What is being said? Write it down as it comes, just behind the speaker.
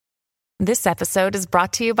This episode is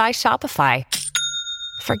brought to you by Shopify.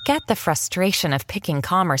 Forget the frustration of picking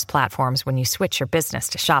commerce platforms when you switch your business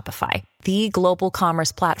to Shopify, the global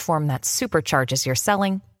commerce platform that supercharges your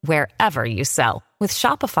selling wherever you sell. With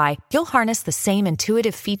Shopify, you'll harness the same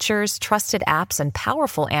intuitive features, trusted apps, and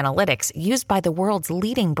powerful analytics used by the world's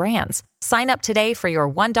leading brands. Sign up today for your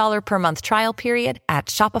 $1 per month trial period at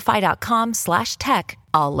shopify.com/tech,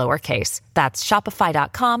 all lowercase. That's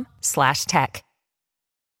shopify.com/tech.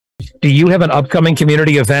 Do you have an upcoming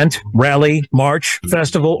community event, rally, march,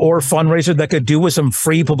 festival, or fundraiser that could do with some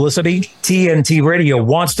free publicity? TNT Radio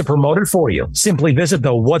wants to promote it for you. Simply visit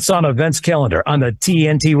the What's On Events calendar on the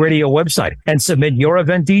TNT Radio website and submit your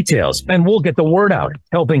event details, and we'll get the word out,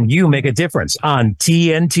 helping you make a difference on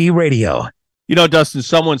TNT Radio. You know, Dustin,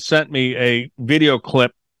 someone sent me a video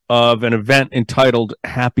clip of an event entitled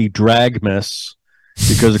Happy Dragmas,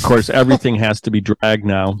 because, of course, everything has to be drag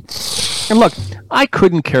now. And look, I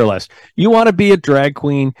couldn't care less. You want to be a drag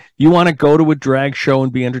queen, you want to go to a drag show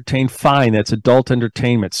and be entertained, fine. That's adult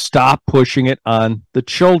entertainment. Stop pushing it on the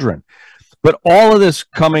children. But all of this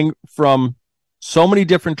coming from so many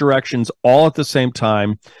different directions all at the same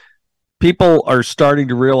time, people are starting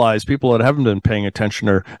to realize, people that haven't been paying attention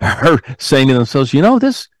are saying to themselves, you know,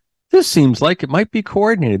 this seems like it might be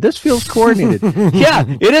coordinated. This feels coordinated. Yeah,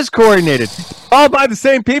 it is coordinated. All by the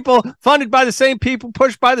same people, funded by the same people,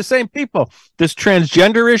 pushed by the same people. This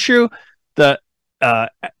transgender issue, the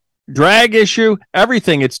drag issue,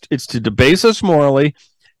 everything. It's to debase us morally.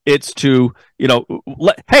 It's to,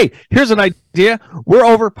 hey, here's an idea. We're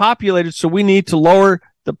overpopulated, so we need to lower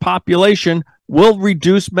the population. We'll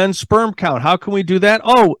reduce men's sperm count. How can we do that?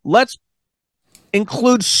 Oh, let's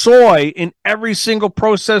include soy in every single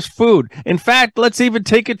processed food. In fact, let's even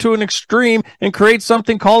take it to an extreme and create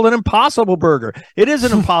something called an impossible burger. It is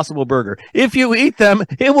an impossible burger. If you eat them,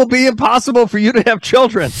 it will be impossible for you to have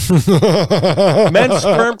children. Men's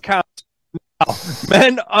sperm count.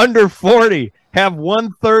 Men under 40 have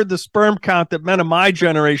 1/3 the sperm count that men of my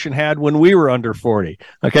generation had when we were under 40.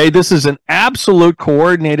 Okay, this is an absolute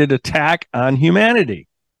coordinated attack on humanity.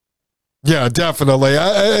 Yeah, definitely.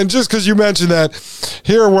 And just because you mentioned that,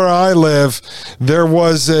 here where I live, there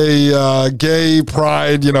was a gay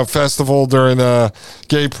pride, festival during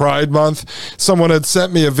Gay Pride Month. Someone had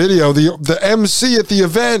sent me a video. The MC at the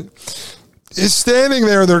event is standing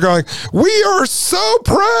there and they're going, "We are so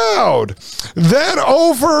proud that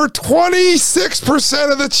over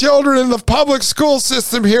 26% of the children in the public school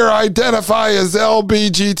system here identify as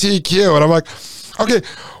LGBTQ." And I'm like, okay,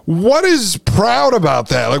 what is proud about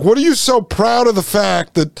that? Like, what are you so proud of the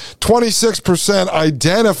fact that 26%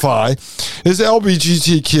 identify as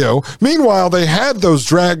LGBTQ? Meanwhile, they had those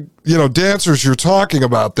drag, dancers you're talking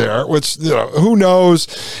about there, which, who knows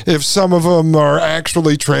if some of them are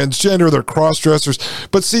actually transgender, they're cross-dressers.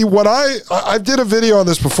 But see, what I did a video on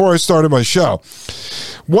this before I started my show.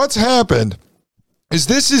 What's happened is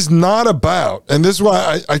this is not about, and this is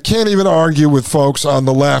why I can't even argue with folks on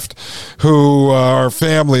the left who are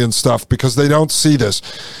family and stuff because they don't see this.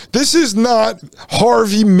 This is not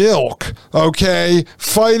Harvey Milk, okay,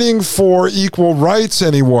 fighting for equal rights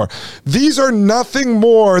anymore. These are nothing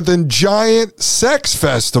more than giant sex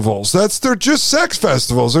festivals. They're just sex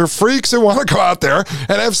festivals. They're freaks that want to go out there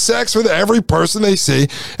and have sex with every person they see,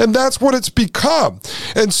 and that's what it's become.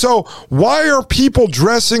 And so why are people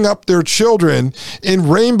dressing up their children in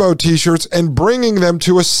rainbow t-shirts and bringing them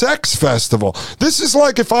to a sex festival? This is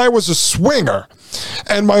like if I was a swinger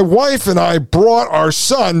and my wife and I brought our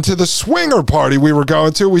son to the swinger party we were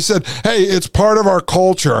going to. We said, hey, it's part of our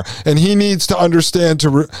culture and he needs to understand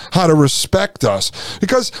how to respect us.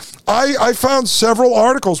 Because I found several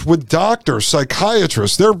articles with doctors,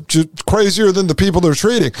 psychiatrists. They're just crazier than the people they're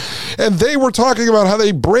treating. And they were talking about how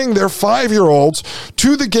they bring their 5-year-olds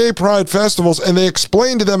to the gay pride festivals and they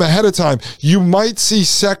explain to them ahead of time, you might see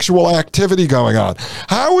sexual activity going on.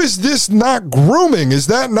 How is this not grooming? Is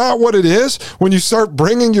that not what it is when you start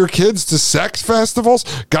bringing your kids to sex festivals?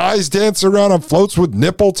 Guys dance around on floats with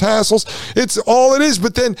nipple tassels. It's all it is.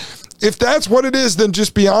 But then if that's what it is, then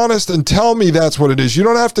just be honest and tell me that's what it is. You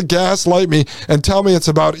don't have to gaslight me and tell me it's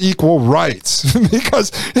about equal rights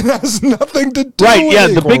because it has nothing to do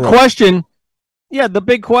with the big question. Yeah, the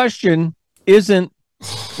big question isn't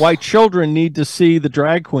why children need to see the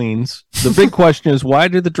drag queens. The big question is, why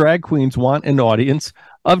do the drag queens want an audience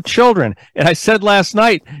of children? And I said last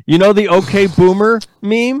night, the OK Boomer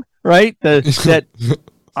meme, right? That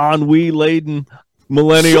ennui-laden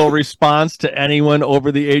millennial response to anyone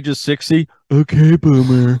over the age of 60. OK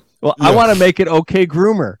Boomer. Well, I want to make it okay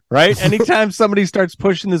groomer, right? Anytime somebody starts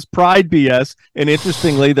pushing this pride BS, and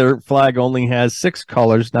interestingly, their flag only has 6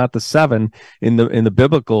 colors, not the 7 in the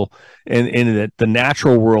biblical and in the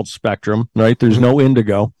natural world spectrum, right? There's no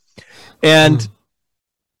indigo. And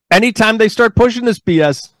anytime they start pushing this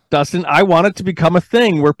BS, Dustin, I want it to become a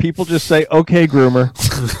thing where people just say, okay, groomer.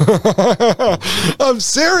 I'm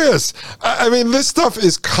serious. I mean, this stuff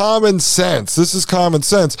is common sense. This is common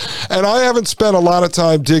sense. And I haven't spent a lot of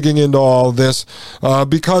time digging into all this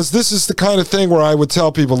because this is the kind of thing where I would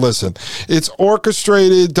tell people, listen, it's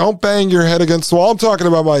orchestrated. Don't bang your head against the wall. I'm talking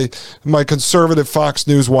about my conservative Fox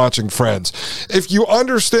News watching friends. If you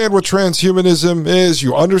understand what transhumanism is,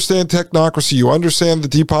 you understand technocracy, you understand the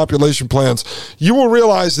depopulation plans, you will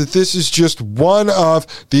realize that this is just one of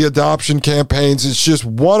the adoption campaigns. It's just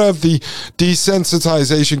one of the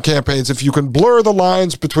desensitization campaigns. If you can blur the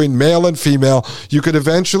lines between male and female, you could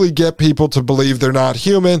eventually get people to believe they're not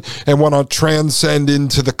human and want to transcend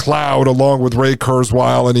into the cloud along with Ray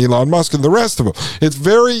Kurzweil and Elon Musk and the rest of them. It's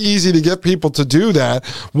very easy to get people to do that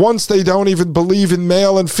once they don't even believe in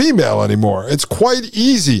male and female anymore. It's quite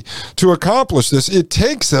easy to accomplish this. It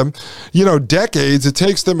takes them, decades. It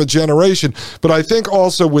takes them a generation. But I think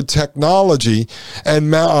also with technology and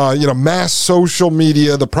mass social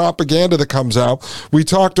media, the propaganda that comes out. We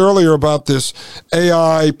talked earlier about this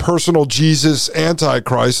AI personal Jesus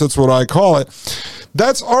Antichrist. That's what I call it.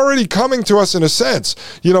 That's already coming to us in a sense.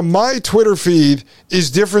 My Twitter feed is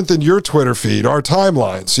different than your Twitter feed, our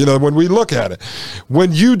timelines, when we look at it.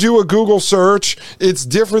 When you do a Google search, it's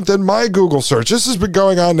different than my Google search. This has been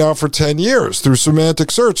going on now for 10 years through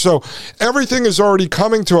semantic search. So everything is already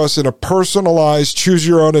coming to us in a personalized, choose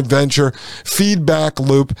your own adventure, feedback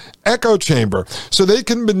loop, echo chamber. So they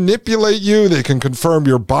can manipulate you. They can confirm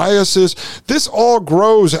your biases. This all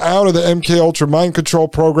grows out of the MK Ultra mind control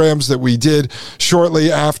programs that we did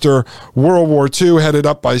shortly after World War II, headed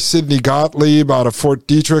up by Sidney Gottlieb out of Fort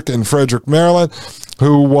Detrick in Frederick, Maryland,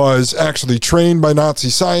 who was actually trained by Nazi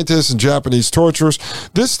scientists and Japanese torturers.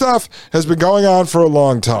 This stuff has been going on for a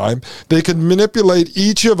long time. They can manipulate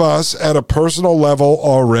each of us at a personal level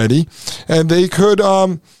already, and they could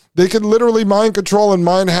literally mind control and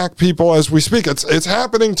mind hack people as we speak. It's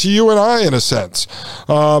happening to you and I in a sense.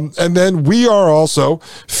 And then we are also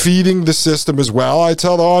feeding the system as well. I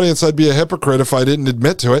tell the audience I'd be a hypocrite if I didn't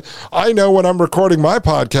admit to it. I know when I'm recording my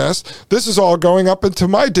podcast, this is all going up into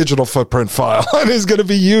my digital footprint file and is going to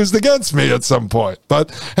be used against me at some point.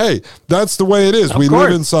 But hey, that's the way it is. We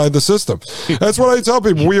live inside the system. That's what I tell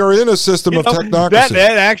people. We are in a system of technocracy.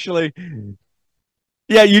 That actually...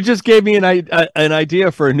 Yeah, you just gave me an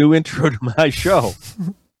idea for a new intro to my show.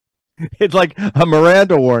 It's like a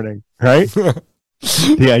Miranda warning, right?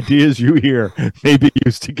 The ideas you hear may be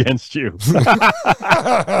used against you.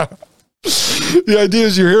 The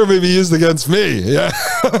ideas you hear may be used against me. Yeah.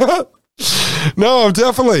 No,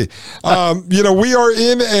 definitely. We are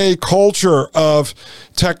in a culture of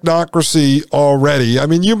technocracy already. I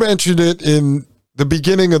mean, you mentioned it in the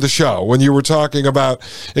beginning of the show when you were talking about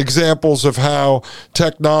examples of how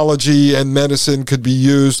technology and medicine could be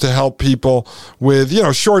used to help people with,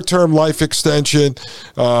 short-term life extension,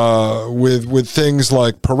 with things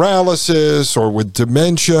like paralysis or with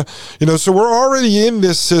dementia, so we're already in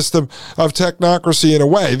this system of technocracy in a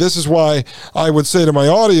way. This is why I would say to my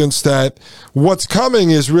audience that what's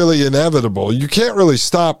coming is really inevitable. You can't really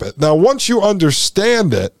stop it. Now, once you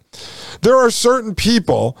understand it, there are certain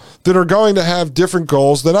people that are going to have different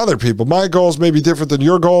goals than other people. My goals may be different than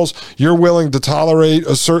your goals. You're willing to tolerate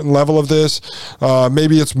a certain level of this.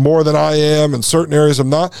 Maybe it's more than I am. In certain areas I'm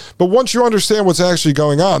not. But once you understand what's actually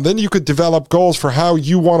going on, then you could develop goals for how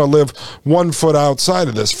you want to live 1 foot outside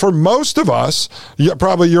of this. For most of us,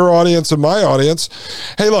 probably your audience and my audience,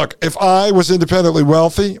 hey, look, if I was independently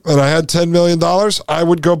wealthy and I had $10 million, I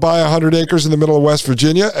would go buy 100 acres in the middle of West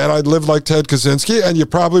Virginia and I'd live like Ted Kaczynski and you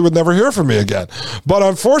probably would never hear from me again. But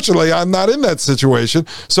unfortunately, I'm not in that situation,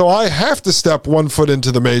 so I have to step 1 foot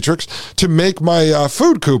into the matrix to make my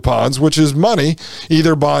food coupons, which is money,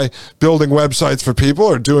 either by building websites for people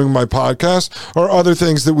or doing my podcast or other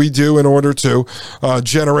things that we do in order to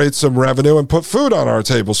generate some revenue and put food on our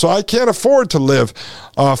table. So I can't afford to live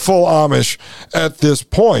full Amish at this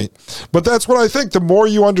point. But that's what I think. The more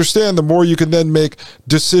you understand, the more you can then make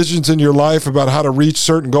decisions in your life about how to reach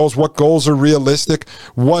certain goals, what goals are realistic,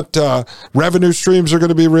 what revenue streams are going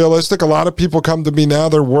to be realistic. A lot of people come to me now,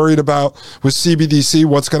 they're worried about with CBDC,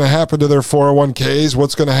 what's going to happen to their 401ks,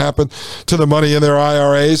 what's going to happen to the money in their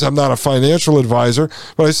IRAs. I'm not a financial advisor,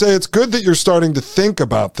 but I say it's good that you're starting to think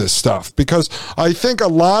about this stuff, because I think a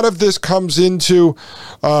lot of this comes into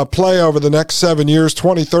play over the next 7 years.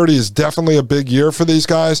 2030 is definitely a big year for these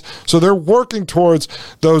guys. So they're working towards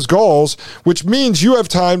those goals, which means you have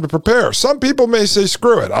time to prepare. Some people may say,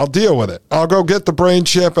 screw it, I'll deal with it. I'll go get the brain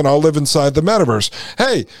chip and I'll live inside the metaverse.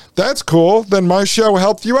 Hey, that's cool. Then my show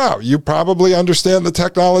helped you out. You probably understand the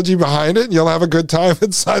technology behind it, and you'll have a good time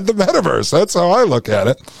inside the metaverse. That's how I look at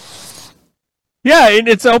it. Yeah, and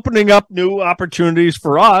it's opening up new opportunities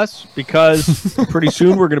for us, because pretty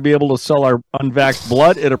soon we're going to be able to sell our unvaxxed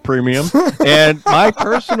blood at a premium. And my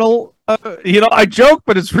personal, I joke,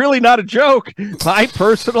 but it's really not a joke. My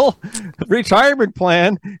personal retirement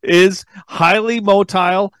plan is highly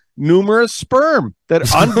motile, numerous sperm that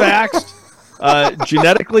unvaxxed,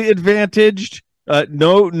 genetically advantaged,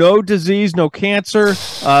 no disease, no cancer,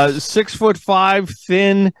 6'5",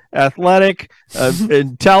 thin, athletic,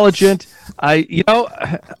 intelligent. I'm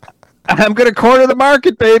going to corner the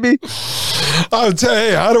market, baby. I'll tell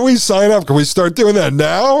you, how do we sign up? Can we start doing that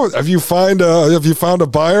now? Have you found a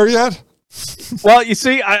buyer yet? Well, you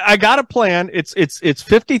see, I got a plan. It's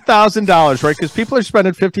 $50,000, right? Because people are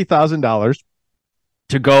spending $50,000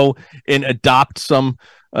 to go and adopt some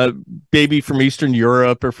baby from Eastern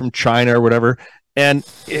Europe or from China or whatever. And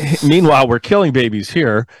meanwhile, we're killing babies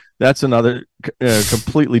here. That's another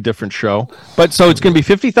completely different show. But so it's going to be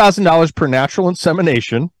 $50,000 per natural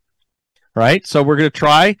insemination, right? So we're going to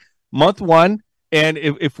try month 1. And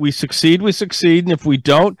if we succeed, we succeed. And if we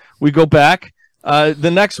don't, we go back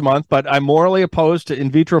the next month. But I'm morally opposed to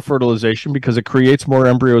in vitro fertilization because it creates more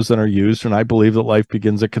embryos than are used. And I believe that life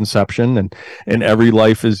begins at conception, and every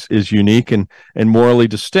life is unique and morally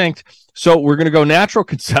distinct. So we're going to go natural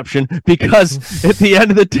conception, because at the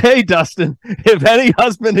end of the day, Dustin, if any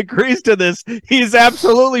husband agrees to this, he's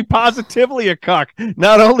absolutely positively a cuck.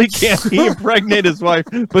 Not only can he impregnate his wife,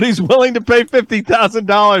 but he's willing to pay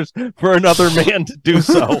 $50,000 for another man to do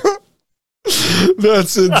so.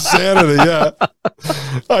 That's insanity. Yeah,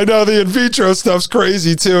 I know the in vitro stuff's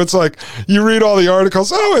crazy too. It's like you read all the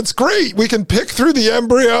articles. Oh, it's great. We can pick through the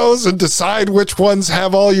embryos and decide which ones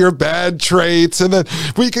have all your bad traits, and then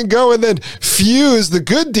we can go and then fuse the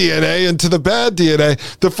good DNA into the bad DNA.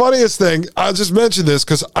 The funniest thing, I'll just mention this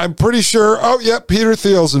because I'm pretty sure. Oh, yeah, Peter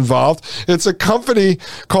Thiel's involved. It's a company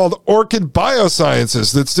called Orchid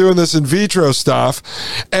Biosciences that's doing this in vitro stuff,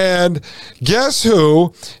 and guess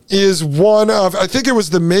who is one of, I think it was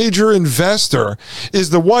the major investor, is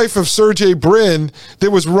the wife of Sergey Brin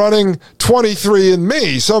that was running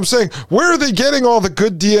 23andMe. So I'm saying, where are they getting all the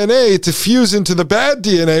good DNA to fuse into the bad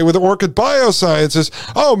DNA with Orchid Biosciences?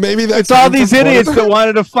 Oh, maybe that's... It's all these idiots that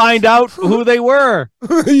wanted to find out who they were.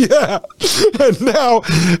 Yeah. And now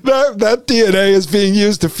that DNA is being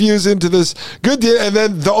used to fuse into this good DNA. And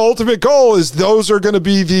then the ultimate goal is those are going to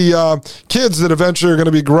be the kids that eventually are going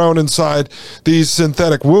to be grown inside these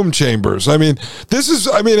synthetic womb chambers. I mean,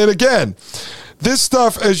 and again, this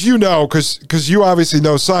stuff, as you know, because you obviously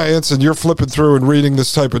know science and you're flipping through and reading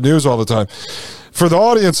this type of news all the time. For the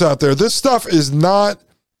audience out there, this stuff is not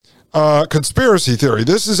conspiracy theory.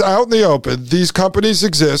 This is out in the open. These companies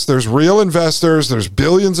exist. There's real investors. There's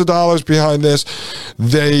billions of dollars behind this.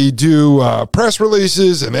 They do press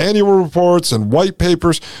releases and annual reports and white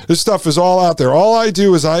papers. This stuff is all out there. All I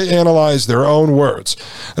do is I analyze their own words.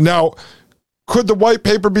 Now, could the white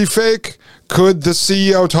paper be fake? Could the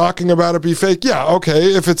CEO talking about it be fake? Yeah,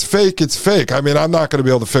 okay. If it's fake, it's fake. I mean, I'm not going to be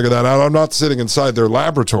able to figure that out. I'm not sitting inside their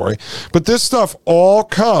laboratory. But this stuff all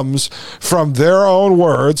comes from their own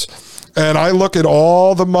words. And I look at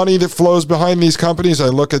all the money that flows behind these companies. I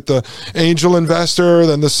look at the angel investor,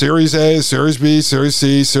 then the Series A, Series B, Series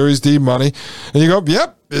C, Series D money. And you go,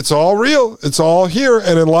 yep, it's all real. It's all here.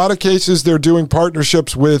 And in a lot of cases, they're doing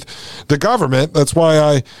partnerships with the government. That's why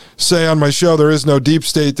I say on my show, there is no deep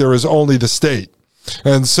state. There is only the state.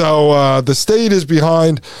 And so the state is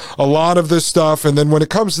behind a lot of this stuff. And then when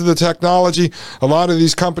it comes to the technology, a lot of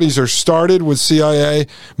these companies are started with CIA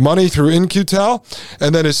money through In-Q-Tel.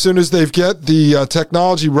 And then as soon as they get the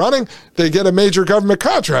technology running, they get a major government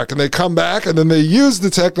contract. And they come back and then they use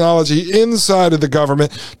the technology inside of the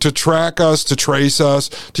government to track us, to trace us,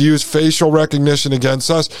 to use facial recognition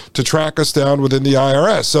against us, to track us down within the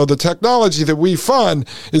IRS. So the technology that we fund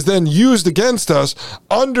is then used against us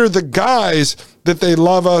under the guise that they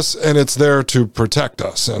love us and it's there to protect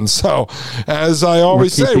us. And so, as I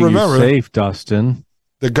always say, remember, you safe, Dustin.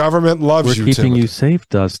 The government loves you. We're keeping you safe,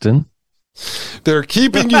 Dustin. They're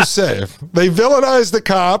keeping you safe. They villainize the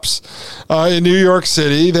cops in New York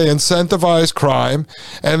City. They incentivize crime.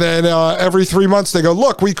 And then every 3 months they go,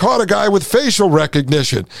 look, we caught a guy with facial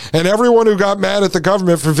recognition. And everyone who got mad at the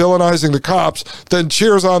government for villainizing the cops then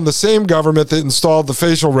cheers on the same government that installed the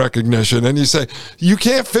facial recognition. And you say, you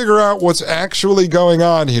can't figure out what's actually going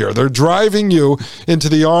on here. They're driving you into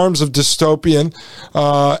the arms of dystopian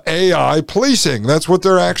AI policing. That's what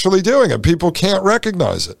they're actually doing. And people can't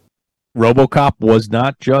recognize it. RoboCop was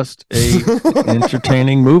not just an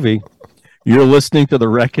entertaining movie. You're listening to The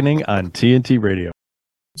Reckoning on TNT Radio.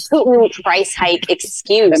 Putin price hike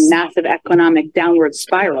excuse a massive economic downward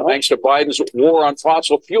spiral. Thanks to Biden's war on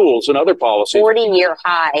fossil fuels and other policies. 40-year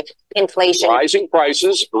high inflation. Rising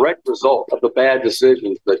prices, direct result of the bad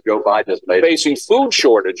decisions that Joe Biden has made. Facing food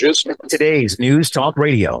shortages. Today's News Talk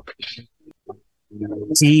Radio.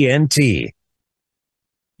 TNT.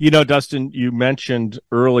 You know, Dustin, you mentioned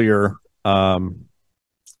earlier how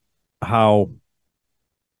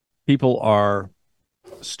people are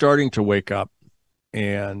starting to wake up,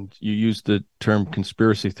 and you used the term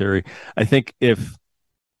conspiracy theory. I think if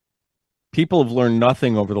people have learned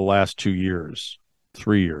nothing over the last 2 years,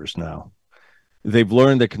 3 years now, they've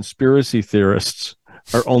learned that conspiracy theorists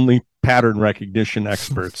are only pattern recognition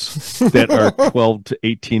experts that are 12 to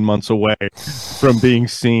 18 months away from being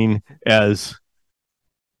seen as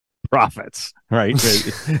prophets, right?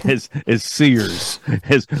 as seers,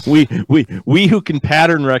 as we who can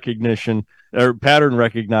pattern recognize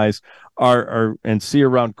are and see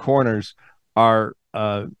around corners are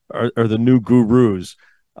the new gurus,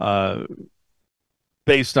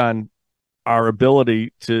 based on our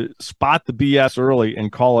ability to spot the BS early and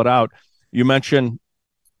call it out. You mentioned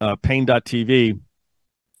Pain.tv,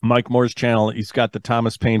 Mike Moore's channel. He's got the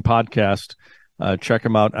Thomas Paine podcast. Check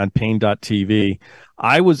him out on Pain.tv.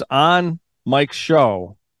 I was on Mike's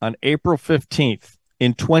show on April 15th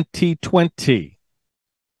in 2020.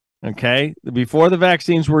 Okay, before the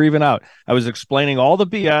vaccines were even out. I was explaining all the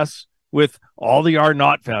BS with all the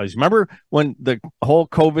R-naught values. Remember when the whole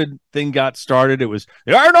COVID thing got started? It was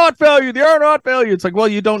the R-naught value, the R-naught value. It's like, well,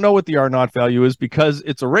 you don't know what the R-naught value is because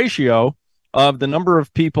it's a ratio of the number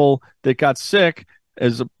of people that got sick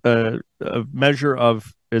as a measure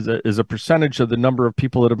of is a percentage of the number of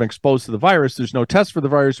people that have been exposed to the virus. There's no test for the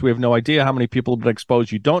virus. We have no idea how many people have been exposed.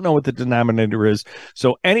 You don't know what the denominator is.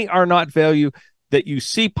 So any R-naught value that you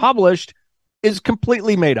see published is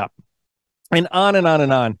completely made up. And on and on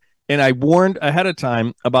and on. And I warned ahead of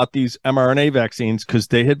time about these mRNA vaccines because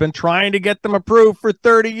they had been trying to get them approved for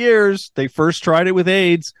 30 years. They first tried it with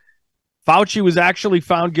AIDS. Fauci was actually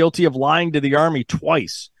found guilty of lying to the Army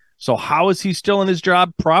twice. So how is he still in his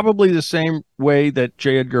job? Probably the same way that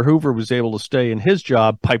J. Edgar Hoover was able to stay in his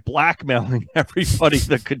job, by blackmailing everybody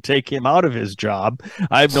that could take him out of his job.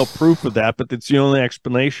 I have no proof of that, but that's the only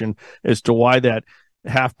explanation as to why that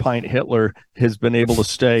half-pint Hitler has been able to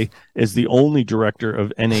stay as the only director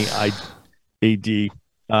of NIAID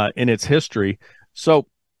in its history. So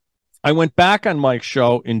I went back on Mike's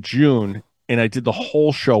show in June, and I did the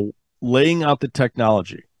whole show laying out the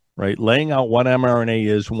technology. Right, laying out what mRNA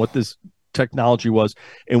is and what this technology was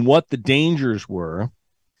and what the dangers were.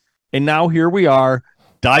 And now here we are,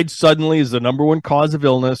 died suddenly as the number one cause of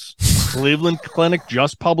illness. Cleveland Clinic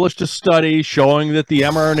just published a study showing that the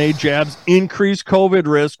mRNA jabs increase COVID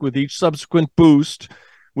risk with each subsequent boost.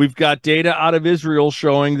 We've got data out of Israel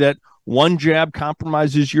showing that one jab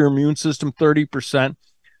compromises your immune system 30%,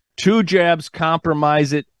 two jabs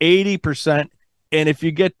compromise it 80%, and if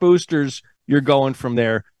you get boosters, you're going from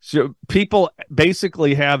there. So people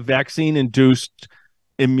basically have vaccine-induced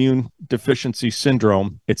immune deficiency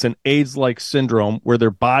syndrome. It's an AIDS-like syndrome where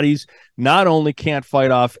their bodies not only can't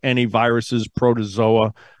fight off any viruses,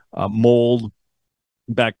 protozoa, mold,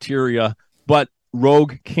 bacteria, but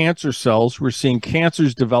rogue cancer cells. We're seeing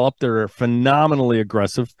cancers develop that are phenomenally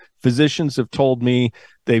aggressive. Physicians have told me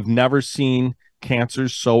they've never seen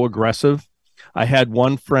cancers so aggressive. I had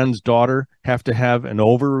one friend's daughter have to have an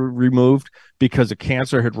ovary removed because a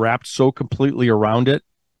cancer had wrapped so completely around it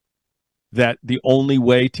that the only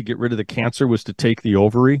way to get rid of the cancer was to take the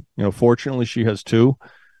ovary. Fortunately, she has two,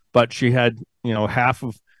 but she had, half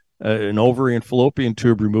of an ovary and fallopian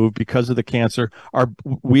tube removed because of the cancer.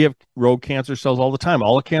 We have rogue cancer cells all the time.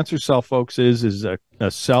 All a cancer cell, folks, is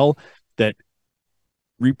a cell that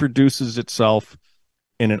reproduces itself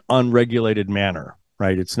in an unregulated manner,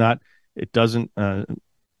 right? It doesn't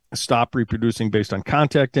stop reproducing based on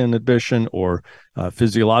contact inhibition or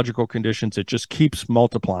physiological conditions. It just keeps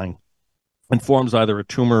multiplying and forms either a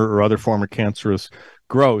tumor or other form of cancerous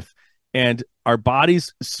growth. And our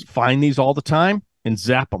bodies find these all the time. and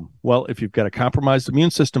zap them. Well, if you've got a compromised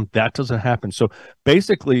immune system, that doesn't happen. So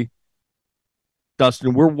basically,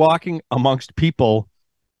 Dustin, we're walking amongst people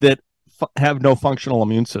that have no functional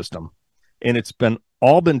immune system, and it's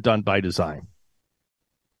all been done by design.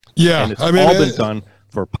 Yeah, and it's all been done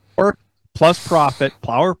for power plus profit.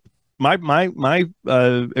 Power. My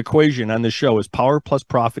equation on this show is power plus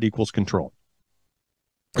profit equals control.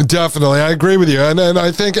 Definitely. I agree with you. And I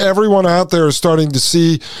think everyone out there is starting to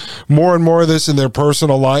see more and more of this in their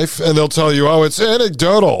personal life. And they'll tell you, oh, it's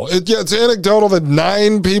anecdotal. It's anecdotal that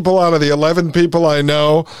 9 people out of the 11 people I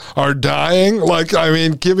know are dying. Like, I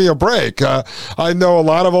mean, give me a break. I know a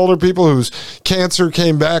lot of older people whose cancer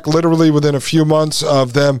came back literally within a few months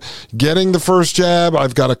of them getting the first jab.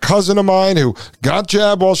 I've got a cousin of mine who got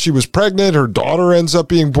jabbed while she was pregnant. Her daughter ends up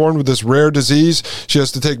being born with this rare disease. She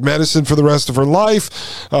has to take medicine for the rest of her life.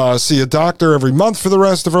 See a doctor every month for the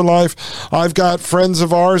rest of her life. I've got friends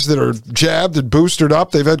of ours that are jabbed and boosted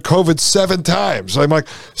up. They've had COVID 7 times. I'm like,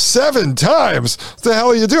 7 times? What the hell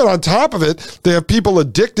are you doing? On top of it, they have people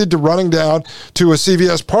addicted to running down to a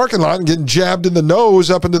CVS parking lot and getting jabbed in the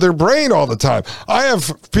nose up into their brain all the time. I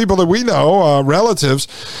have people that we know, relatives,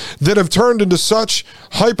 that have turned into such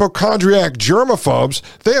hypochondriac germaphobes,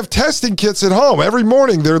 they have testing kits at home. Every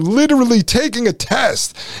morning, they're literally taking a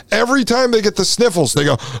test. Every time they get the sniffles, they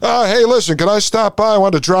go, hey, listen, can I stop by? I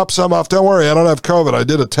want to drop some off. Don't worry, I don't have COVID. I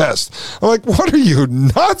did a test. I'm like, what are you,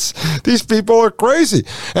 nuts? These people are crazy.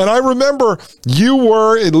 And I remember you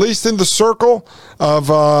were, at least in the circle of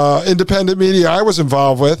independent media I was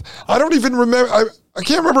involved with, I don't even remember. I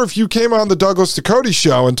can't remember if you came on the Douglas Ducote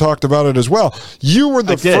show and talked about it as well. You were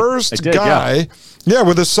the first guy... Yeah,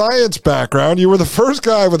 with a science background. You were the first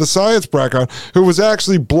guy with a science background who was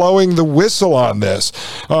actually blowing the whistle on this,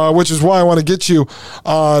 which is why I want to get you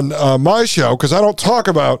on my show, because I don't talk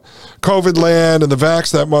about COVID land and the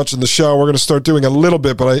vax that much in the show. We're going to start doing a little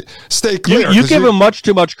bit, but I stay clear. You give him much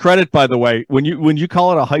too much credit, by the way. When you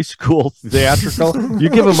call it a high school theatrical, you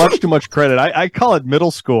give him much too much credit. I call it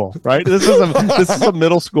middle school, right? This is a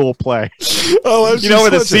middle school play. Oh, where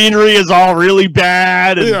the scenery is all really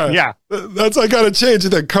bad. And, yeah. That's I got to change it.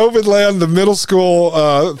 That COVID land, the middle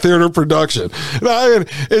school theater production.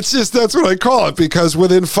 It's just that's what I call it, because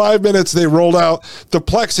within 5 minutes they rolled out the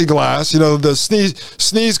plexiglass. The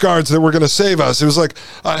sneeze guards that were going to save us. It was like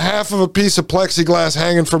a half of a piece of plexiglass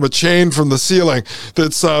hanging from a chain from the ceiling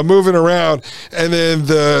that's moving around. And then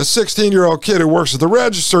the 16-year-old kid who works at the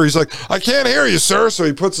register, he's like, "I can't hear you, sir." So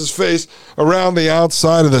he puts his face around the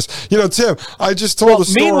outside of this. Tim, I just told a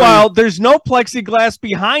story. Meanwhile, there's no plexiglass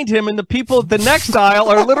behind him, and the people at the next aisle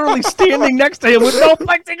are literally standing next to him with no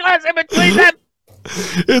plexiglass in between them.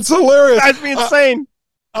 It's hilarious. That's me insane.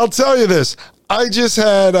 I'll tell you this. I just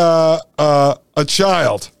had a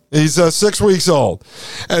child. He's 6 weeks old.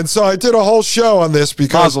 And so I did a whole show on this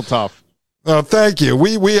because... Mazel tov. Thank you.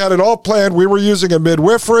 We had it all planned. We were using a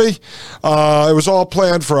midwifery. It was all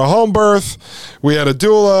planned for a home birth. We had a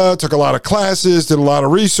doula, took a lot of classes, did a lot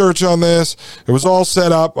of research on this. It was all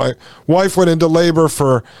set up. My wife went into labor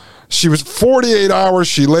she was 48 hours.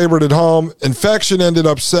 She labored at home. Infection ended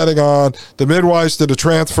up setting on. The midwives did a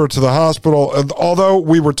transfer to the hospital. And although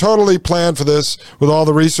we were totally planned for this with all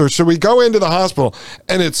the research, so we go into the hospital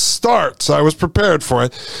and it starts. I was prepared for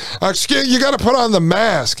it. You got to put on the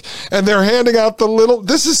mask. And they're handing out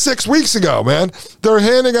this is 6 weeks ago, man. They're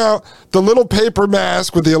handing out the little paper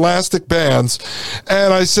mask with the elastic bands.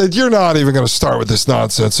 And I said, "You're not even going to start with this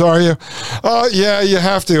nonsense, are you?" Yeah, you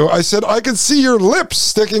have to. I said, "I can see your lips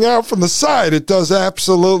sticking out from the side." It does,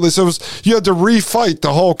 absolutely. So you had to refight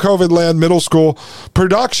the whole COVID land middle school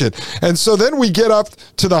production. And so then we get up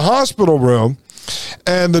to the hospital room,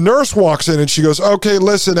 and the nurse walks in and she goes, "Okay,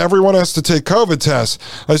 listen, everyone has to take COVID tests."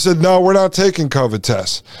 I said, "No, we're not taking COVID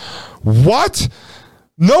tests." "What?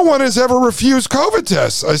 No one has ever refused COVID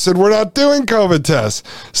tests." I said, "We're not doing COVID tests."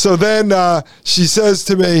 So then she says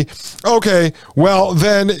to me, "Okay, well,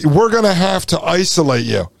 then we're going to have to isolate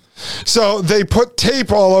you." So they put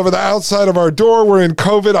tape all over the outside of our door. We're in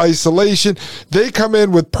COVID isolation. They come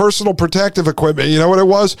in with personal protective equipment. You know what it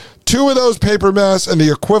was? 2 of those paper masks and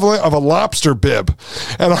the equivalent of a lobster bib.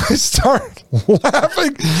 And I start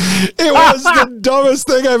laughing. It was the dumbest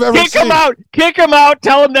thing I've ever seen. Kick him out.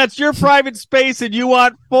 Tell him that's your private space and you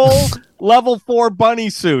want full level 4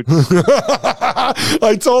 bunny suits.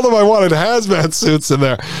 I told him I wanted hazmat suits in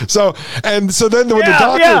there. So then when the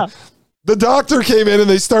doctor... The doctor came in and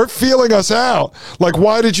they start feeling us out. Like,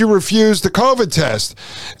 why did you refuse the COVID test?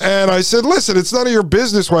 And I said, listen, it's none of your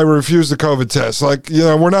business why we refused the COVID test. Like,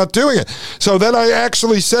 we're not doing it. So then I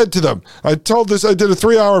actually said to them, I did a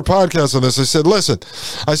 3-hour podcast on this. I said, listen,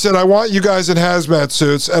 I want you guys in hazmat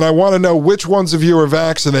suits and I want to know which ones of you are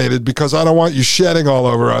vaccinated because I don't want you shedding all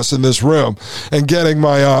over us in this room and getting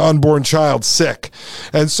my unborn child sick.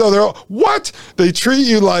 And so they're, what? They treat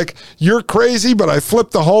you like you're crazy, but I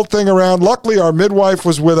flipped the whole thing around. Luckily, our midwife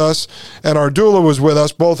was with us and our doula was with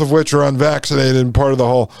us, both of which are unvaccinated and part of the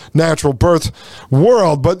whole natural birth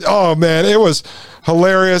world. But, oh, man, it was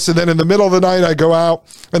hilarious. And then in the middle of the night, I go out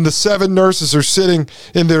and the 7 nurses are sitting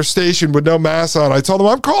in their station with no mask on. I told them,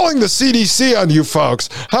 I'm calling the CDC on you folks.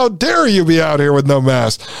 How dare you be out here with no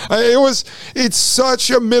mask? It's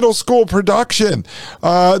such a middle school production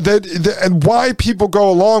and why people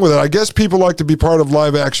go along with it. I guess people like to be part of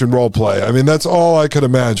live action role play. I mean, that's all I could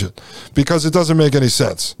imagine because it doesn't make any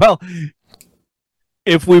sense. Well,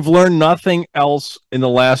 if we've learned nothing else in the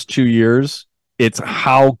last 2 years, it's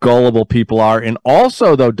how gullible people are. And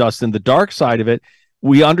also, though, Dustin, the dark side of it,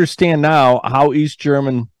 we understand now how the East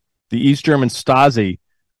German Stasi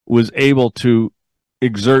was able to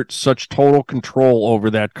exert such total control over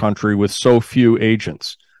that country with so few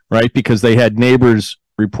agents, right? Because they had neighbors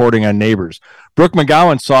reporting on neighbors. Brooke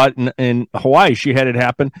McGowan saw it in Hawaii. She had it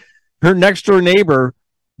happen. Her next door neighbor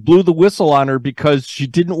blew the whistle on her because she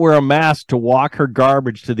didn't wear a mask to walk her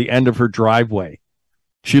garbage to the end of her driveway.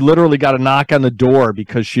 She literally got a knock on the door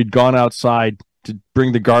because she'd gone outside to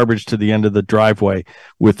bring the garbage to the end of the driveway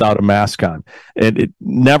without a mask on. And it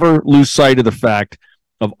never lose sight of the fact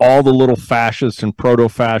of all the little fascists and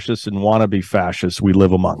proto-fascists and wannabe fascists we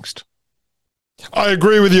live amongst. I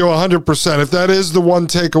agree with you 100%. If that is the one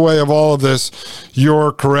takeaway of all of this,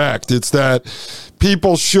 you're correct. It's that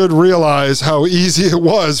people should realize how easy it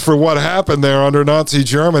was for what happened there under Nazi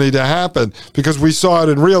Germany to happen because we saw it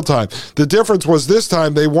in real time. The difference was this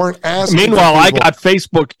time they weren't asking. Meanwhile, I got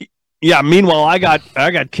Facebook. Yeah. Meanwhile, I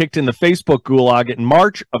got kicked in the Facebook gulag in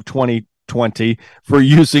March of 2020 for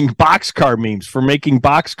using boxcar memes, for making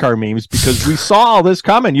boxcar memes because we saw all this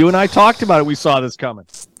coming. You and I talked about it. We saw this coming.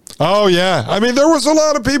 Oh, yeah. I mean, there was a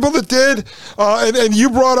lot of people that did. And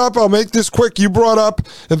you brought up, I'll make this quick, you brought up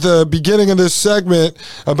at the beginning of this segment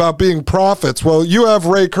about being prophets. Well, you have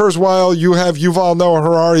Ray Kurzweil, you have Yuval Noah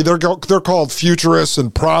Harari. They're called futurists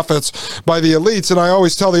and prophets by the elites. And I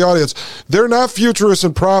always tell the audience, they're not futurists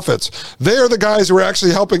and prophets. They are the guys who are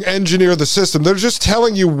actually helping engineer the system. They're just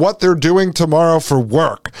telling you what they're doing tomorrow for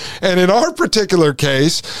work. And in our particular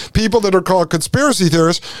case, people that are called conspiracy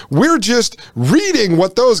theorists, we're just reading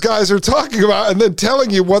what those guys are talking about and then telling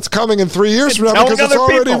you what's coming in 3 years from now because it's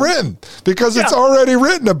already written. Because it's already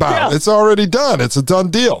written about. Yeah. It's already done. It's a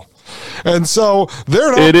done deal. And so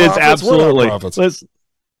they're not it prophets. Is absolutely. We're not prophets. Listen,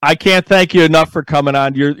 I can't thank you enough for coming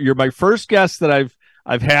on. You're my first guest that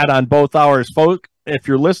I've had on both hours. Folks, if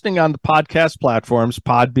you're listening on the podcast platforms,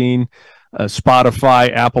 Podbean,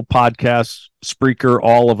 Spotify, Apple Podcasts, Spreaker,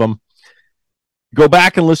 all of them, go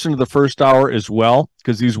back and listen to the first hour as well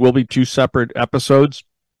because these will be 2 separate episodes.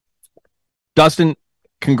 Dustin,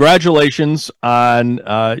 congratulations on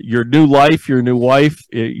your new life, your new wife,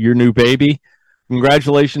 your new baby.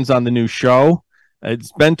 Congratulations on the new show.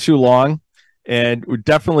 It's been too long, and we're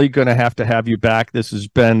definitely going to have you back. This has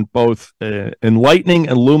been both enlightening,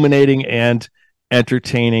 illuminating, and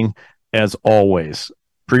entertaining as always.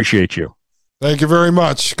 Appreciate you. Thank you very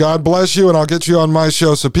much. God bless you, and I'll get you on my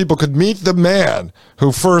show so people could meet the man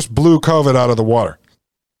who first blew COVID out of the water.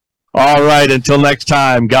 All right, until next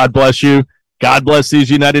time, God bless you. God bless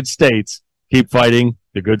these United States. Keep fighting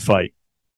the good fight.